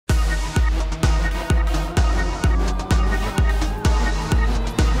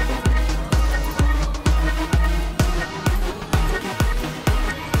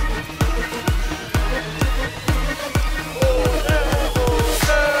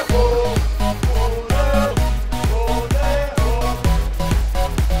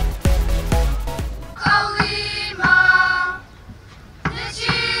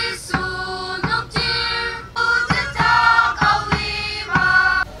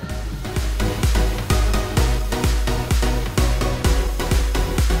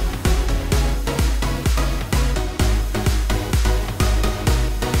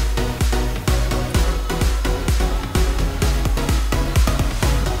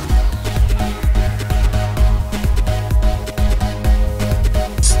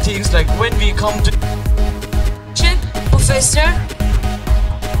like when we come to Professor.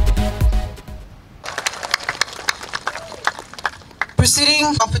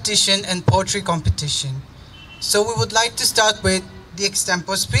 Proceeding competition and poetry competition. So we would like to start with the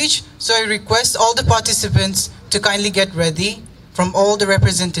extempore speech. So I request all the participants to kindly get ready from all the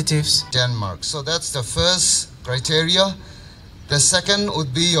representatives. 10 marks. So that's the first criteria. The second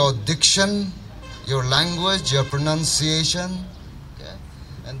would be your diction, your language, your pronunciation. Okay?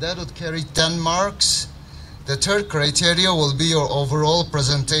 And that would carry 10 marks. The third criteria will be your overall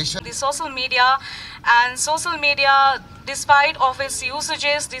presentation. The social media, despite of its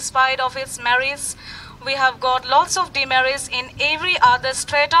usages, despite of its merits, we have got lots of demerits in every other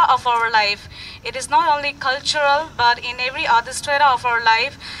strata of our life. It is not only cultural, but in every other strata of our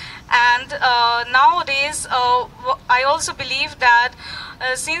life. And nowadays, I also believe that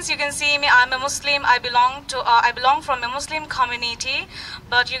since you can see me, I'm a Muslim. I belong from a Muslim community,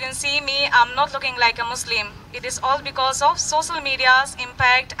 but you can see me, I'm not looking like a Muslim. It is all because of social media's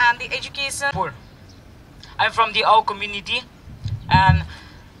impact and the education. I'm from the Ao community, and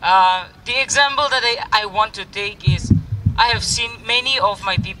the example that I want to take is I have seen many of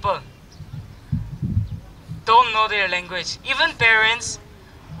my people don't know their language. Even parents,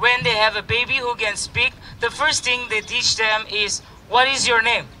 when they have a baby who can speak, the first thing they teach them is, what is your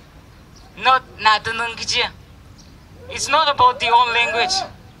name? Not natanang kijiya. It's not about the own language.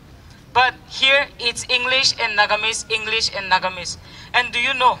 But here it's English and Nagamis, English and Nagamis. And do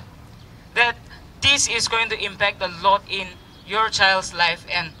you know that this is going to impact a lot in your child's life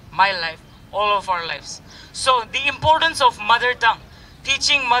and my life, all of our lives. So the importance of mother tongue,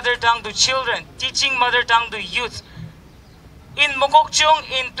 teaching mother tongue to children, teaching mother tongue to youth. In Mokokchung,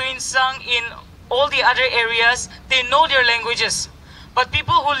 in Tuinsang, in all the other areas, they know their languages. But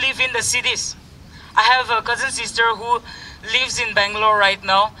people who live in the cities, I have a cousin sister who lives in Bangalore right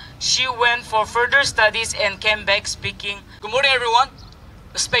now. She went for further studies and came back speaking. Good morning, everyone.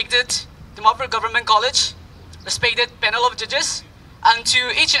 Respected Dimapur Government College, respected panel of judges, and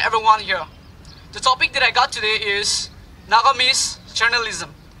to each and everyone here. The topic that I got today is Nagamis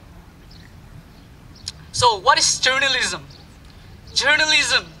journalism. So what is journalism?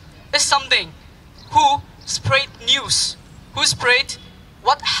 Journalism is something who spread news, who spread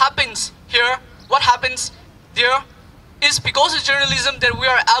what happens here, what happens there. It's because of journalism that we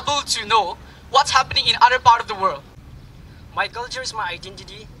are able to know what's happening in other part of the world. My culture is my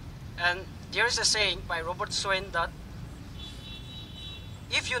identity, and there's a saying by Robert Swain that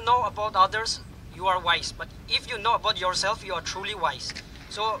if you know about others, you are wise, but if you know about yourself, you are truly wise.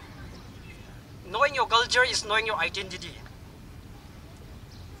 So knowing your culture is knowing your identity.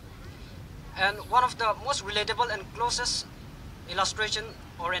 And one of the most relatable and closest illustration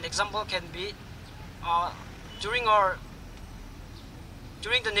or an example can be during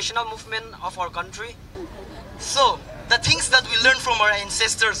the national movement of our country. So the things that we learned from our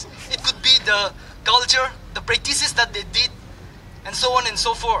ancestors, it could be the culture, the practices that they did, and so on and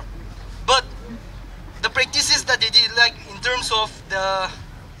so forth. But the practices that they did, like in terms of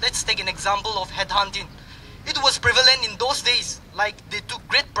let's take an example of headhunting. It was prevalent in those days, like they took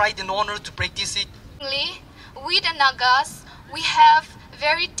great pride and honor to practice it. We the Nagas, we have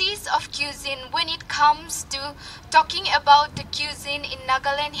varieties of cuisine. When it comes to talking about the cuisine in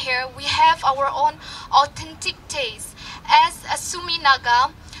Nagaland here, we have our own authentic taste. As a Sumi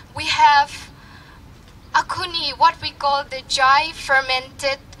Naga, we have akuni, what we call the dry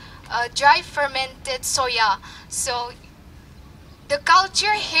fermented soya. So the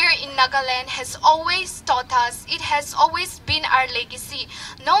culture here in Nagaland has always taught us, it has always been our legacy.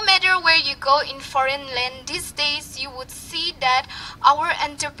 No matter where you go in foreign land these days, you would see that our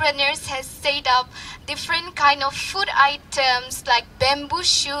entrepreneurs has set up different kind of food items like bamboo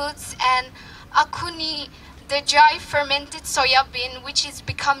shoots and akuni, the dry fermented soya bean, which is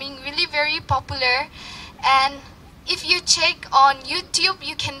becoming really very popular. And if you check on YouTube,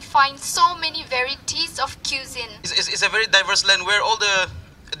 you can find so many varieties of cuisine. It's a very diverse land where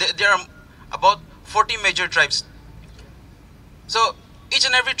there are about 40 major tribes. So each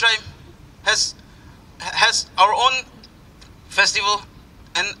and every tribe has our own festival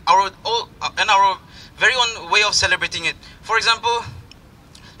and our very own way of celebrating it. For example,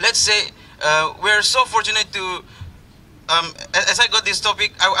 let's say we're so fortunate to, as I got this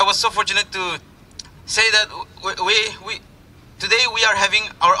topic, I was so fortunate to say that today we are having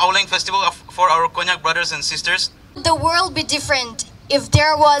our Aulang festival for our Konyak brothers and sisters. The world would be different if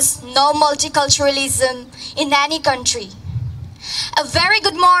there was no multiculturalism in any country. A very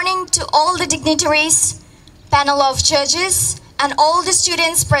good morning to all the dignitaries, panel of judges, and all the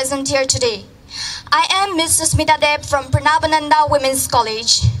students present here today. I am Ms. Susmita Deb from Pranabananda Women's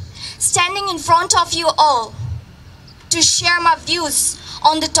College. standing in front of you all to share my views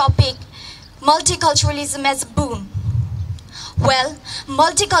on the topic multiculturalism as a boom. Well,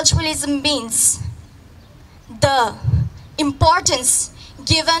 multiculturalism means the importance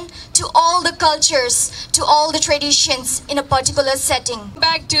given to all the cultures, to all the traditions in a particular setting.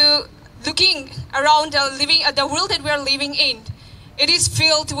 Back to looking around the world that we are living in. It is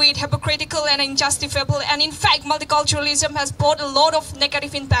filled with hypocritical and unjustifiable, and in fact, multiculturalism has brought a lot of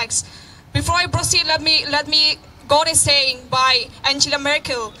negative impacts. Before I proceed, let me quote a saying by Angela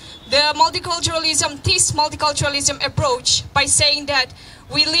Merkel. This multiculturalism approach by saying that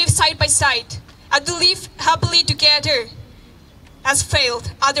we live side by side and to live happily together has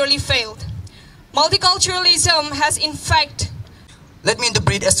failed, utterly failed. Multiculturalism has in fact... Let me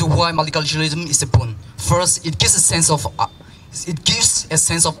interpret as to why multiculturalism is a boon. First, it gives a sense of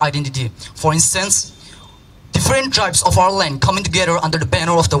identity. For instance, different tribes of our land coming together under the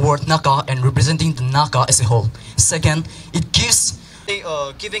banner of the word Naga and representing the Naga as a whole. Second, it gives...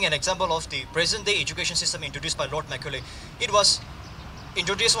 Giving an example of the present-day education system introduced by Lord Macaulay, it was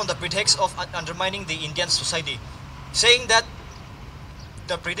introduced on the pretext of undermining the Indian society, saying that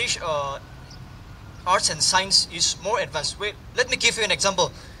the British arts and science is more advanced. Wait, let me give you an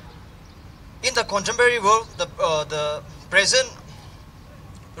example. In the contemporary world, the present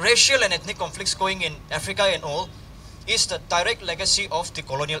racial and ethnic conflicts going in Africa and all is the direct legacy of the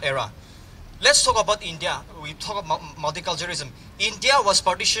colonial era. Let's talk about India. We talk about multiculturalism. India was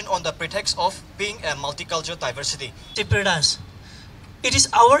partitioned on the pretext of being a multicultural diversity. It is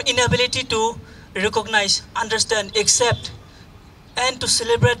our inability to recognize, understand, accept, and to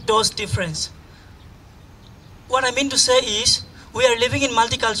celebrate those differences. What I mean to say is, we are living in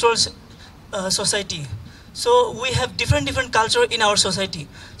multicultural society. So we have different culture in our society.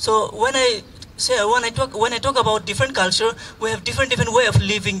 So when I talk about different culture, we have different way of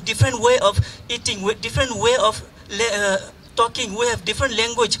living, different way of eating, different way of talking. We have different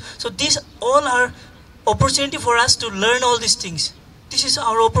language. So these all are opportunity for us to learn all these things. This is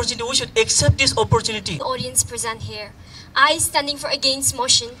our opportunity. We should accept this opportunity. The audience present here, I standing for against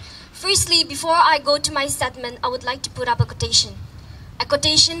motion. Firstly, before I go to my statement, I would like to put up a quotation. A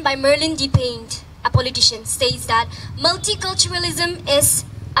quotation by Merlin D. Paint, a politician, states that multiculturalism is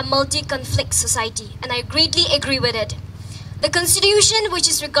a multi-conflict society, and I greatly agree with it. The Constitution, which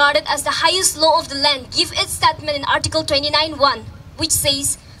is regarded as the highest law of the land, gives its statement in Article 29(1), which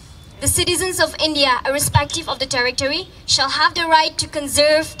says, "The citizens of India, irrespective of the territory, shall have the right to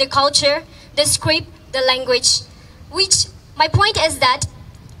conserve the culture, the script, the language." Which, my point is that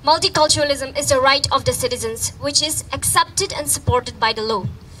multiculturalism is the right of the citizens, which is accepted and supported by the law.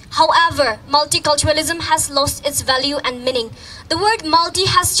 However, multiculturalism has lost its value and meaning. The word multi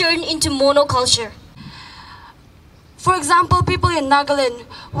has turned into monoculture. For example, people in Nagaland,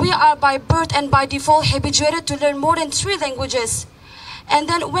 we are by birth and by default habituated to learn more than 3 languages. And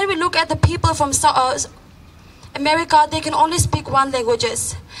then when we look at the people from America, they can only speak 1 language.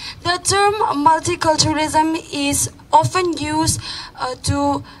 The term multiculturalism is often used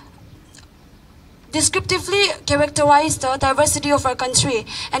to descriptively characterize the diversity of our country.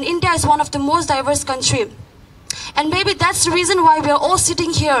 And India is one of the most diverse countries. And maybe that's the reason why we are all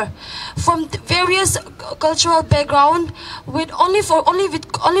sitting here from various cultural background with only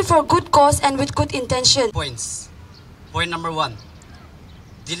for good cause and with good intention. Points. Point number 1.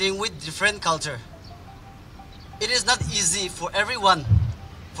 Dealing with different culture. It is not easy for everyone,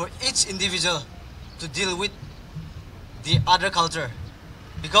 for each individual to deal with the other culture,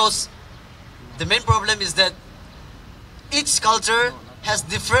 because the main problem is that each culture has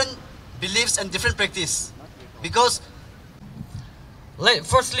different beliefs and different practice. Because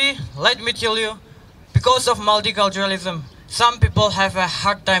firstly, let me tell you, because of multiculturalism, some people have a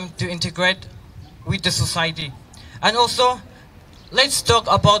hard time to integrate with the society. And also, let's talk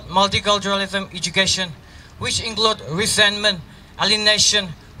about multiculturalism education, which include resentment,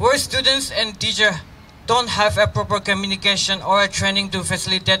 alienation, where students and teachers don't have a proper communication or a training to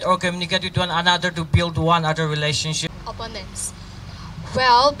facilitate or communicate with one another to build one other relationship. Opponents.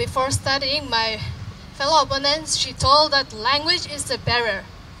 Well, before studying, my fellow opponents, she told that language is the barrier,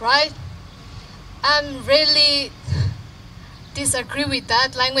 right? I'm really disagree with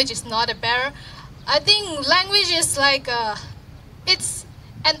that. Language is not a barrier. I think language is like it's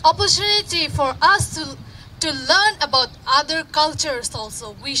an opportunity for us to learn about other cultures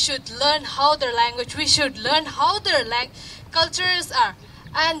also. We should learn how their language, we should learn how their cultures are.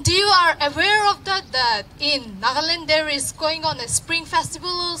 And you are aware of that in Nagaland there is going on a spring festival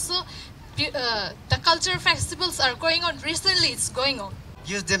also. The culture festivals are going on recently, it's going on.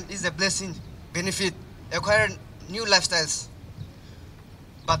 Use them is a blessing, benefit, acquire new lifestyles.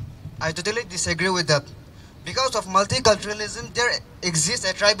 But I totally disagree with that. Because of multiculturalism, there exists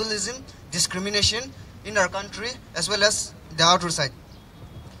a tribalism, discrimination in our country as well as the outer side.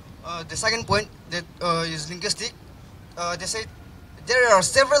 The second point that is linguistic. They say there are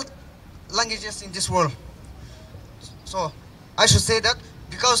several languages in this world. So I should say that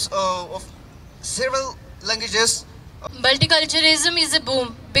because of several languages. Multiculturalism is a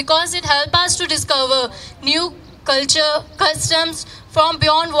boom because it helps us to discover new culture, customs from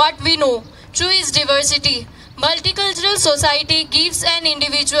beyond what we know. True is diversity. Multicultural society gives an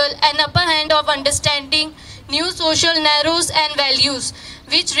individual an upper hand of understanding new social narrows and values,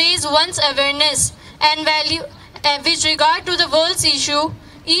 which raise one's awareness and value with regard to the world's issue.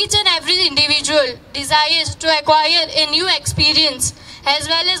 Each and every individual desires to acquire a new experience as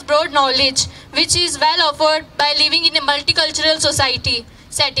well as broad knowledge, which is well offered by living in a multicultural society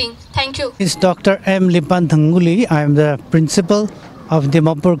setting. Thank you. It's Dr. M. Lipan Thanguli. I am the principal of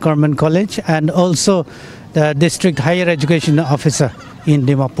Dimapur Government College and also the district higher education officer in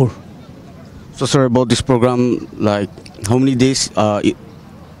Dimapur. So, sir, about this program, like how many days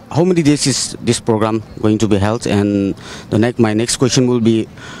is this program going to be held? And my next question will be,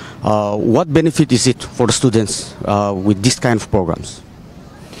 what benefit is it for the students with this kind of programs?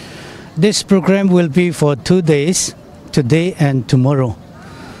 This program will be for 2 days, today and tomorrow.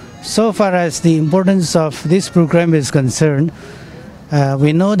 So far as the importance of this program is concerned,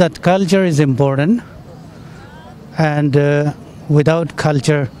 we know that culture is important, and without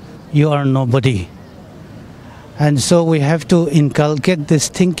culture, you are nobody. And so we have to inculcate this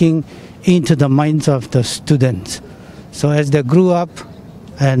thinking into the minds of the students. So as they grew up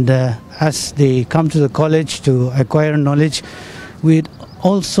and as they come to the college to acquire knowledge, we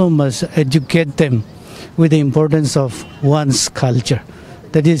also must educate them with the importance of one's culture.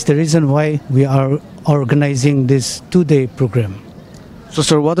 That is the reason why we are organizing this 2-day program. So,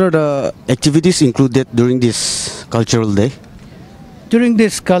 sir, what are the activities included during this cultural day? During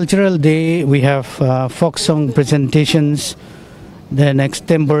this cultural day, we have folk song presentations, then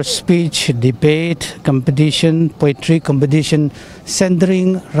extempore speech, debate, competition, poetry competition,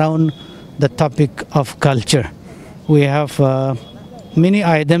 centering around the topic of culture. We have many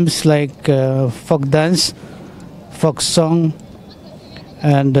items like folk dance, folk song,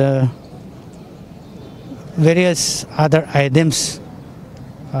 and various other items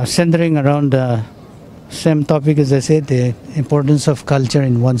centering around the same topic, as I said, the importance of culture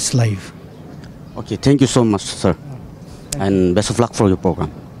in one's life. Okay, thank you so much, sir. And best of luck for your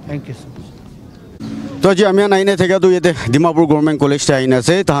program. Thank you so much. तो जी हमें नाइने थे क्या तो ये Dimapur government college से आइना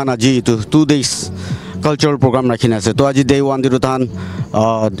से तहाना जी तो 2 days cultural program रखिना से तो आज day 1 दिरो तहान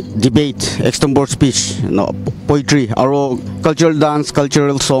debate, extempore speech, poetry, और cultural dance,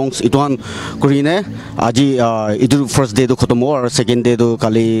 cultural songs इतुहान कुरीने आज इधर first day तो खत्म हुआ और second day तो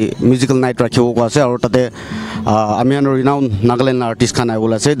खाली musical night रखे हुआ से और तते हमें renowned Nagaland artist खाना है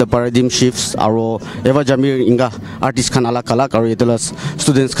बोला से the paradigm shifts और Eva Jamir इंगा artist खाना अलग अलग और ये तो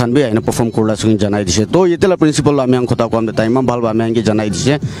students खान भी आइना perform करला सुन जाना दिशे तो ये तो principal हमें खता को हम देता है इमाम बाल हमें इनके जाना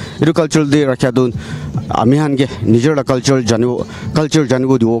दिशे इधर cultural day रखा दून हमें इनके निजर cultural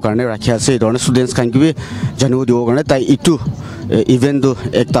जानिबो दिवो करने रखा से इधर students खान की भी जानिबो दिवो करने ताई इतु event दो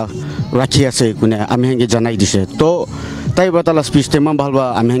एक ता रखा से कुने हमें इनके जाना दिशे तो ताई बताला speech ते इमाम बाल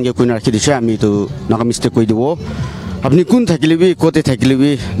हमें इनके कुने रखी दिशे हमें तो नागा mistake कोई दिवो अपनी कुन थकिली भी कोते थकिली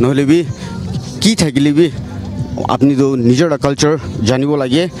भी नहले भी की थकिली भी अपनी तो निजर कल्चर जानिबो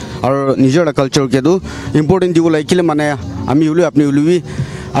लगे और निजर कल्चर के तो इम्पोर्टेंट दिवो लगे किले माने आमी उलु अपनी उलु भी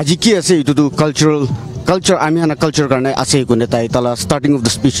आज की ऐसे इतु तो culture आमी हना culture करने ऐसे कुने ताई ताला starting of the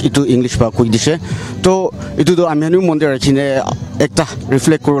speech इतु English पा कोई दिशे तो इतु तो आमी हनु मंदिर रखिने एक ता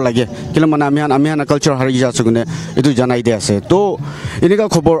reflect करो लगे किले माने आमी हना culture हरी जा सकुने इतु जानाई दे ऐसे तो इनका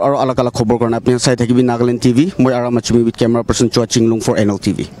खबर और अलग अलग खबर करना अपने साइड है कि भी Nagaland TV मैं आराम अच्छी with camera person Chua Chinglung for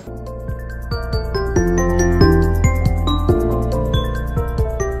NLTV.